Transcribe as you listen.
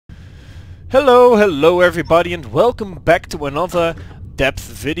Hello everybody, and welcome back to another depth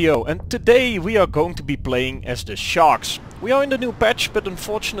video. And today we are going to be playing as the Sharks. We are in the new patch, but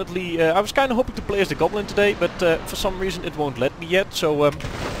unfortunately I was kind of hoping to play as the Goblin today, but for some reason it won't let me yet, so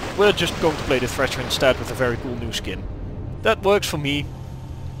we're just going to play the Thresher instead with a very cool new skin. That works for me.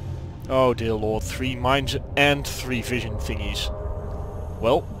 Oh dear lord, 3 mines and 3 vision thingies.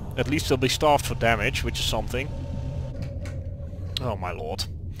 Well, at least they'll be starved for damage, which is something. Oh my lord.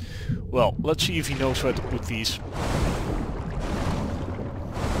 Well, let's see if he knows where to put these.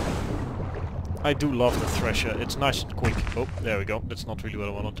 I do love the Thresher, it's nice and quick. Oh, there we go, that's not really what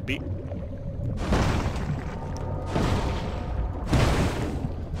I wanted to be.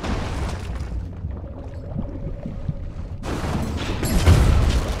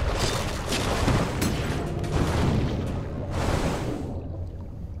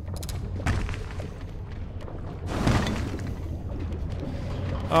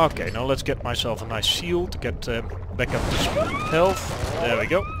 Okay, now let's get myself a nice shield to get back up to health. There we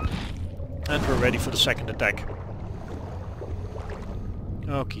go. And we're ready for the second attack.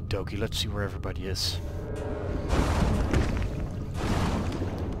 Okie dokie, let's see where everybody is.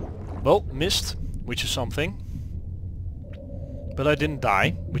 Well, missed, which is something. But I didn't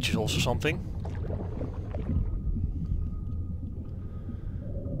die, which is also something.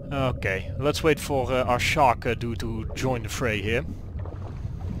 Okay, let's wait for our shark dude to join the fray here.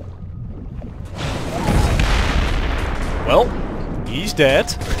 Well, he's dead.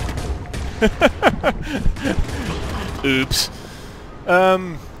 Oops.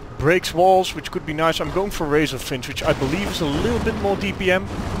 Breaks walls, which could be nice. I'm going for Razor Finch, which I believe is a little bit more DPM.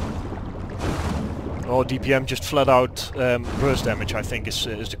 Or DPM, just flat out burst damage, I think is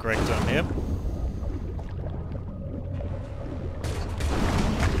the correct term here.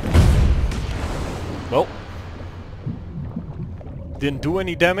 Well. Didn't do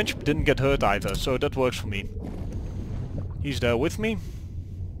any damage, but didn't get hurt either, so that works for me. He's there with me.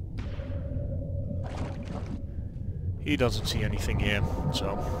 He doesn't see anything here,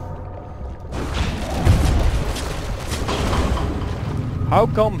 so... How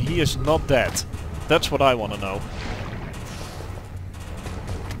come he is not dead? That's what I want to know.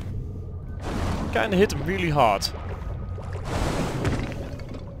 Kinda hit him really hard.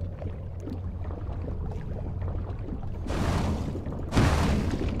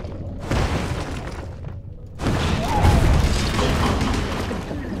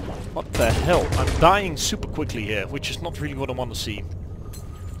 What the hell? I'm dying super quickly here, which is not really what I want to see.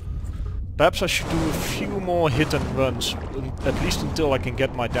 Perhaps I should do a few more hit and runs, at least until I can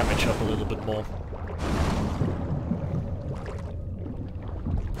get my damage up a little bit more.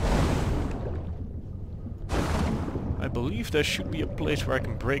 I believe there should be a place where I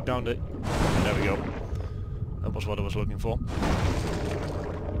can break down the... There we go. That was what I was looking for.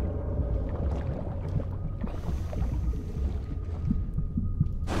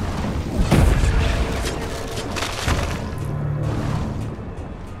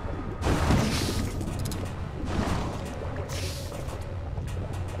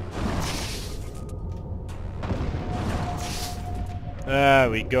 There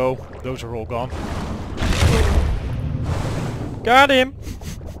we go. Those are all gone. Got him!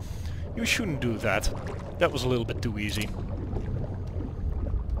 You shouldn't do that. That was a little bit too easy.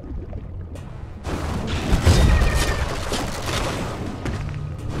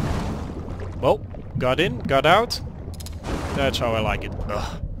 Well, got in, got out. That's how I like it.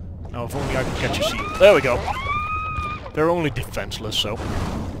 Ugh. Now if only I could catch a seal. There we go. They're only defenseless, so...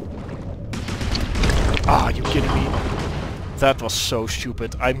 Ah, you kidding me? That was so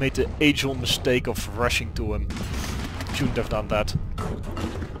stupid. I made the age-old mistake of rushing to him. Shouldn't have done that.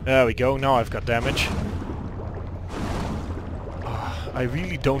 There we go, now I've got damage. I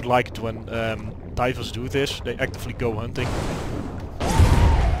really don't like it when divers do this. They actively go hunting.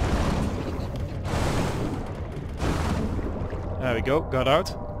 There we go, got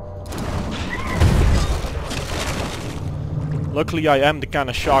out. Luckily I am the kind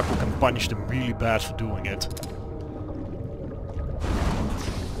of shark who can punish them really bad for doing it.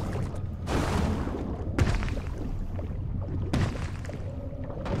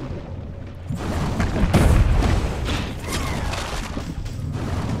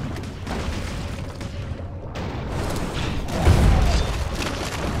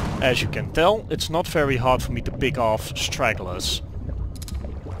 As you can tell, it's not very hard for me to pick off stragglers.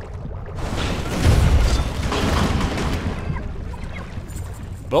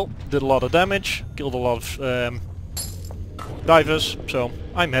 Well, did a lot of damage, killed a lot of divers, so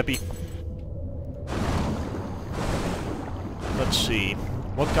I'm happy. Let's see.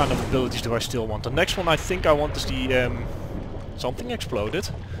 What kind of abilities do I still want? The next one I think I want is the... something exploded.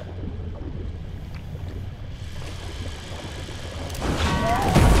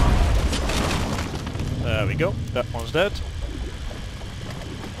 There we go. That one's dead.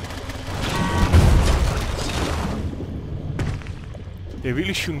 They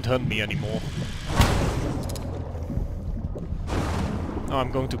really shouldn't hunt me anymore. Now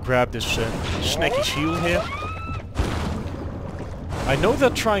I'm going to grab this snacky seal here. I know they're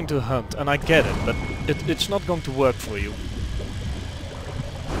trying to hunt, and I get it, but it's not going to work for you.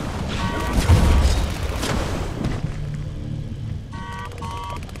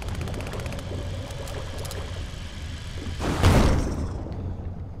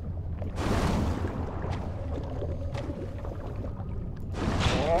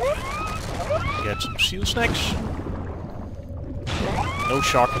 Get some seal snacks. No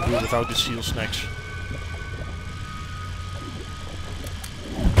shark can do without the seal snacks.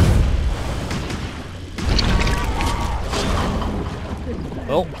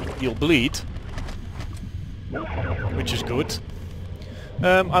 Well, you'll bleed, which is good.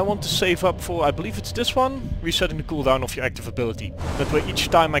 I want to save up for, I believe it's this one, resetting the cooldown of your active ability. That way each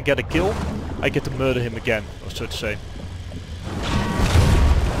time I get a kill, I get to murder him again, or so to say.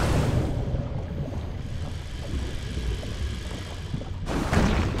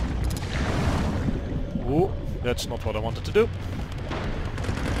 Ooh, that's not what I wanted to do.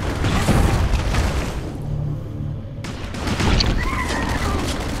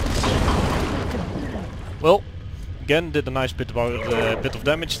 Well, again did a nice bit of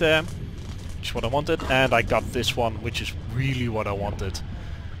damage there, which is what I wanted, and I got this one, which is really what I wanted.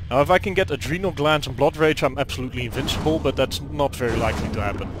 Now if I can get adrenal glands and blood rage, I'm absolutely invincible, but that's not very likely to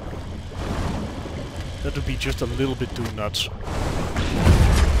happen. That would be just a little bit too nuts.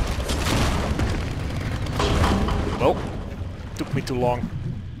 Well, took me too long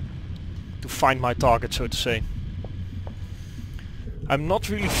to find my target, so to say. I'm not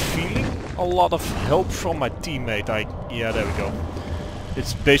really feeling a lot of help from my teammate. Yeah, there we go.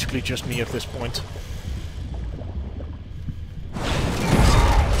 It's basically just me at this point.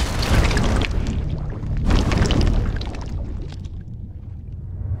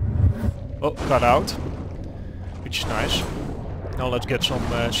 Oh, got out. Which is nice. Now let's get some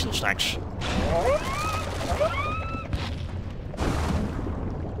seal snacks.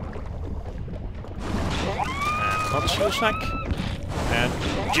 And another seal snack. And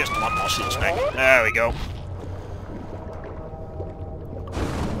just one more seal snack. There we go.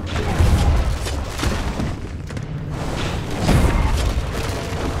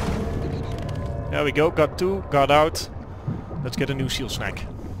 There we go, got two, got out. Let's get a new seal snack.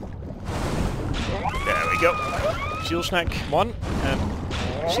 There we go. Seal snack 1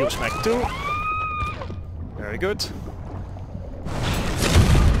 and seal snack 2. Very good.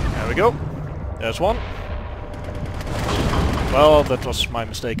 There we go. There's one. Well, that was my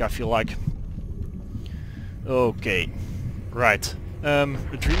mistake, I feel like. Okay. Right.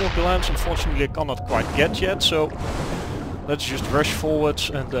 Adrenal glands, unfortunately, I cannot quite get yet, so let's just rush forwards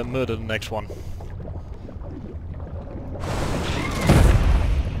and murder the next one.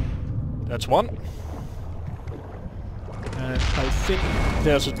 That's one. And I think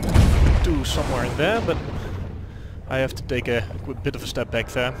there's a 2 somewhere in there, but I have to take a bit of a step back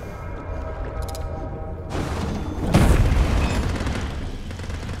there.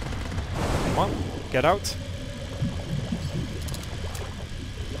 Come on, get out.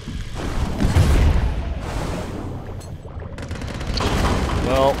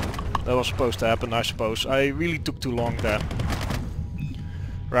 Well, that was supposed to happen, I suppose. I really took too long there.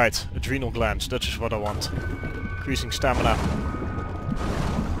 Right, adrenal glands, that is what I want. Increasing stamina.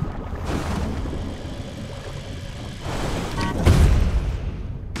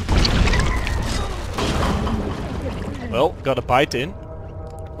 Well, got a bite in,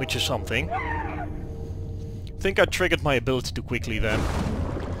 which is something. I think I triggered my ability too quickly then.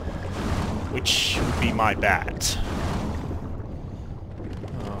 Which would be my bad.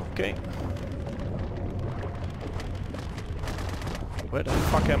 Okay. Where the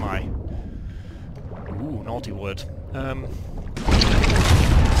fuck am I? Ooh, naughty word.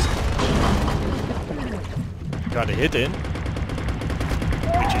 Got a hit in,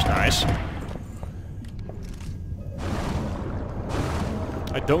 which is nice.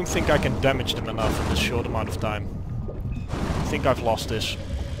 I don't think I can damage them enough in this short amount of time. I think I've lost this.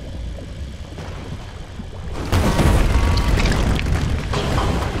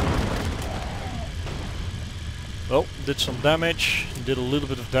 Well, did some damage, did a little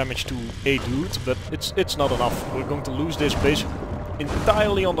bit of damage to a dude, but it's not enough. We're going to lose this based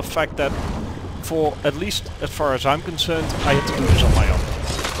entirely on the fact that, for at least as far as I'm concerned, I had to do this on my own.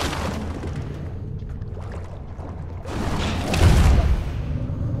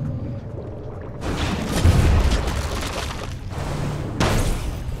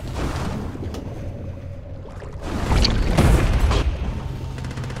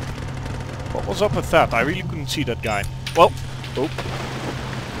 What was up with that? I really couldn't see that guy. Well, oh.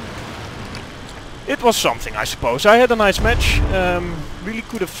 It was something, I suppose. I had a nice match. Really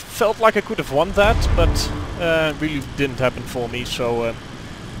could have felt like I could have won that, but really didn't happen for me. So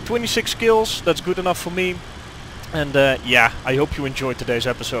 26 kills, that's good enough for me. And yeah, I hope you enjoyed today's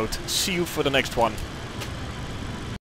episode. See you for the next one.